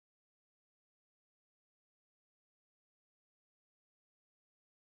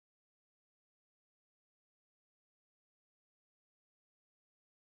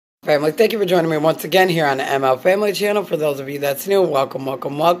Family, thank you for joining me once again here on the ML Family Channel. For those of you that's new, welcome,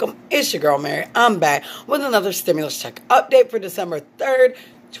 welcome, welcome. It's your girl Mary. I'm back with another stimulus check update for December 3rd,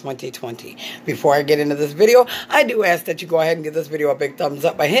 2020. Before I get into this video, I do ask that you go ahead and give this video a big thumbs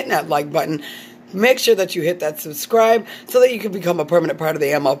up by hitting that like button. Make sure that you hit that subscribe so that you can become a permanent part of the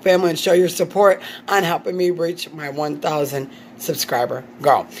ML family and show your support on helping me reach my 1,000 subscriber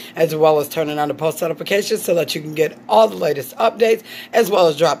goal, as well as turning on the post notifications so that you can get all the latest updates, as well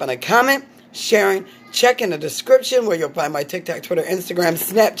as dropping a comment, sharing, check in the description where you'll find my TikTok, Twitter, Instagram,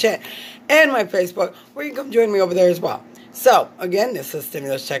 Snapchat, and my Facebook, where you can come join me over there as well. So, again, this is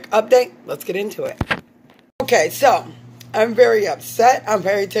Stimulus Check Update. Let's get into it. Okay, so I'm very upset. I'm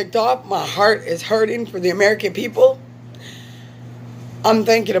very ticked off. My heart is hurting for the American people. I'm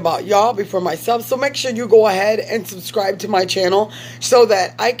thinking about y'all before myself. So make sure you go ahead and subscribe to my channel so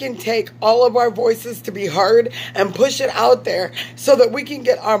that I can take all of our voices to be heard and push it out there so that we can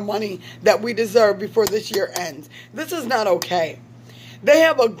get our money that we deserve before this year ends. This is not okay. They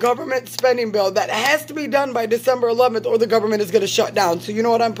have a government spending bill that has to be done by December 11th or the government is going to shut down. So you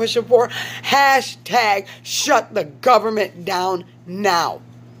know what I'm pushing for? Hashtag shut the government down now.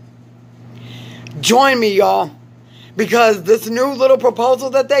 Join me, y'all. Because this new little proposal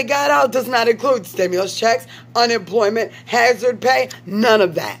that they got out does not include stimulus checks, unemployment, hazard pay, none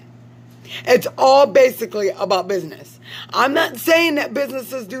of that. It's all basically about business. I'm not saying that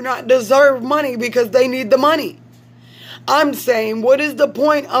businesses do not deserve money because they need the money. I'm saying, what is the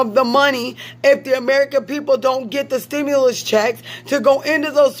point of the money if the American people don't get the stimulus checks to go into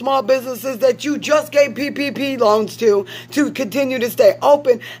those small businesses that you just gave PPP loans to continue to stay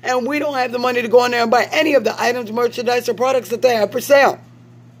open, and we don't have the money to go in there and buy any of the items, merchandise, or products that they have for sale?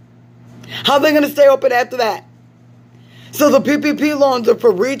 How are they going to stay open after that? So the PPP loans are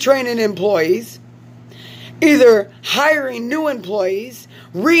for retraining employees, either hiring new employees,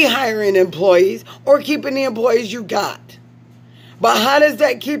 rehiring employees, or keeping the employees you got. But how does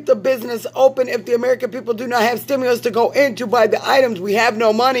that keep the business open if the American people do not have stimulus to go in to buy the items? We have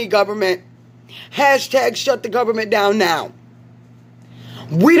no money, government. Hashtag shut the government down now.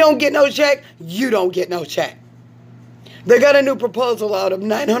 We don't get no check. You don't get no check. They got a new proposal out of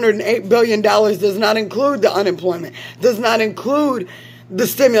 $908 billion. Does not include the unemployment. Does not include the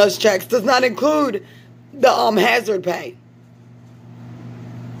stimulus checks. Does not include the hazard pay.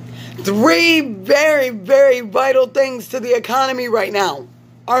 Three very, very vital things to the economy right now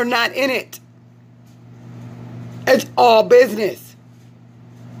are not in it. It's all business.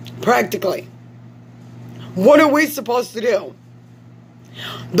 Practically. What are we supposed to do?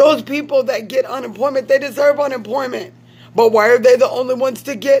 Those people that get unemployment, they deserve unemployment. But why are they the only ones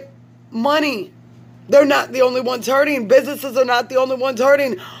to get money? They're not the only ones hurting. Businesses are not the only ones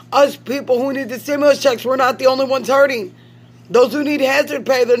hurting. Us people who need the stimulus checks, we're not the only ones hurting. Those who need hazard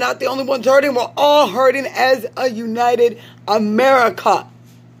pay, they're not the only ones hurting. We're all hurting as a united America.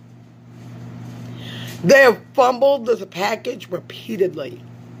 They have fumbled the package repeatedly.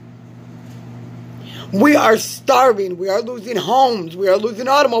 We are starving. We are losing homes. We are losing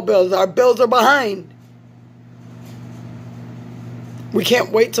automobiles. Our bills are behind. We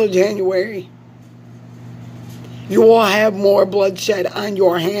can't wait till January. You will have more bloodshed on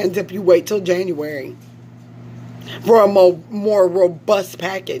your hands if you wait till January for a more robust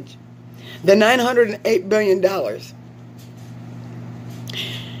package. The $908 billion.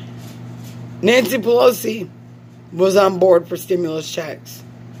 Nancy Pelosi was on board for stimulus checks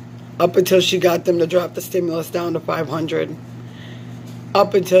up until she got them to drop the stimulus down to $500.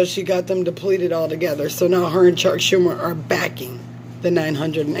 Up until she got them depleted altogether. So now her and Chuck Schumer are backing the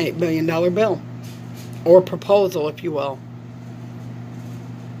 $908 billion bill. Or proposal, if you will.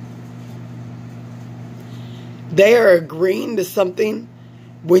 They are agreeing to something.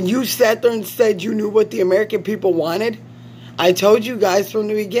 When you sat there and said you knew what the American people wanted, I told you guys from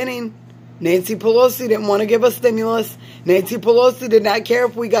the beginning, Nancy Pelosi didn't want to give us stimulus. Nancy Pelosi did not care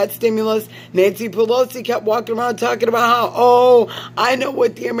if we got stimulus. Nancy Pelosi kept walking around talking about how, I know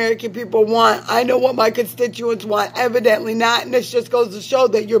what the American people want. I know what my constituents want. Evidently not. And this just goes to show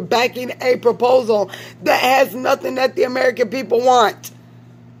that you're backing a proposal that has nothing that the American people want.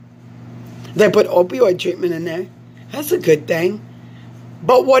 They put opioid treatment in there. That's a good thing.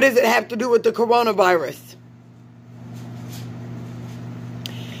 But what does it have to do with the coronavirus?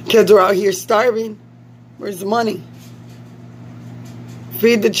 Kids are out here starving. Where's the money?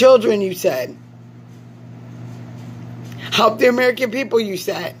 Feed the children, you said. Help the American people, you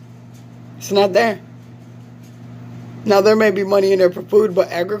said. It's not there. Now, there may be money in there for food, but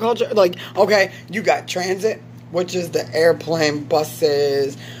agriculture, okay, you got transit, which is the airplane,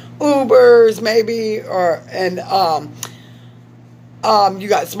 buses, Ubers, maybe, and You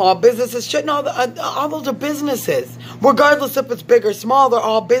got small businesses. Shouldn't all those are businesses? Regardless if it's big or small, they're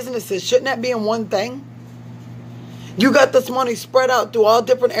all businesses. Shouldn't that be in one thing? You got this money spread out through all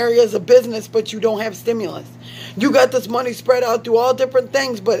different areas of business, but you don't have stimulus. You got this money spread out through all different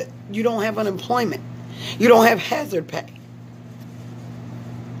things, but you don't have unemployment. You don't have hazard pay.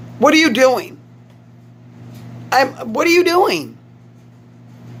 What are you doing? What are you doing?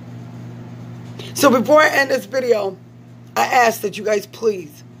 So before I end this video, I ask that you guys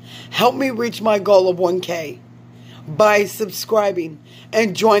please help me reach my goal of 1K by subscribing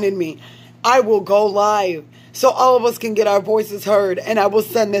and joining me. I will go live so all of us can get our voices heard, and I will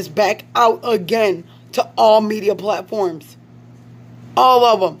send this back out again to all media platforms. All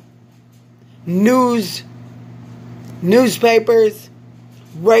of them. News, newspapers,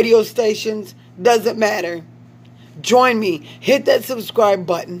 radio stations, doesn't matter. Join me. Hit that subscribe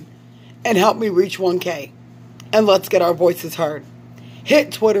button and help me reach 1K. And let's get our voices heard.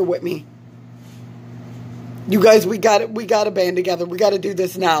 Hit Twitter with me. You guys, we got to band together. We got to do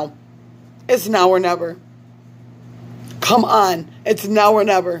this now. It's now or never. Come on. It's now or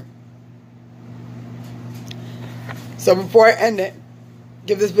never. So before I end it,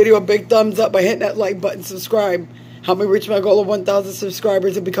 give this video a big thumbs up by hitting that like button, subscribe. Help me reach my goal of 1,000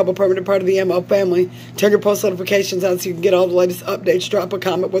 subscribers and become a permanent part of the ML family. Turn your post notifications on so you can get all the latest updates. Drop a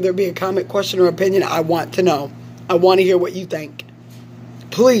comment, whether it be a comment, question, or opinion. I want to know. I want to hear what you think.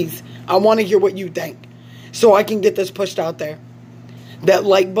 Please, I want to hear what you think so I can get this pushed out there. That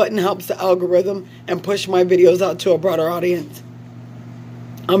like button helps the algorithm and push my videos out to a broader audience.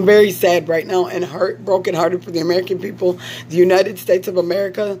 I'm very sad right now and hurt, brokenhearted for the American people. The United States of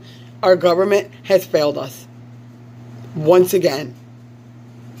America, our government, has failed us. Once again.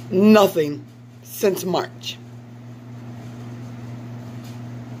 Nothing since March.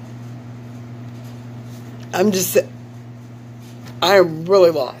 I am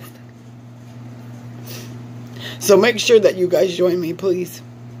really lost. So make sure that you guys join me, please.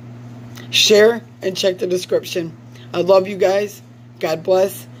 Share and check the description. I love you guys. God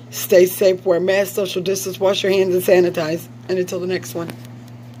bless. Stay safe. Wear masks, social distance, wash your hands, and sanitize. And until the next one.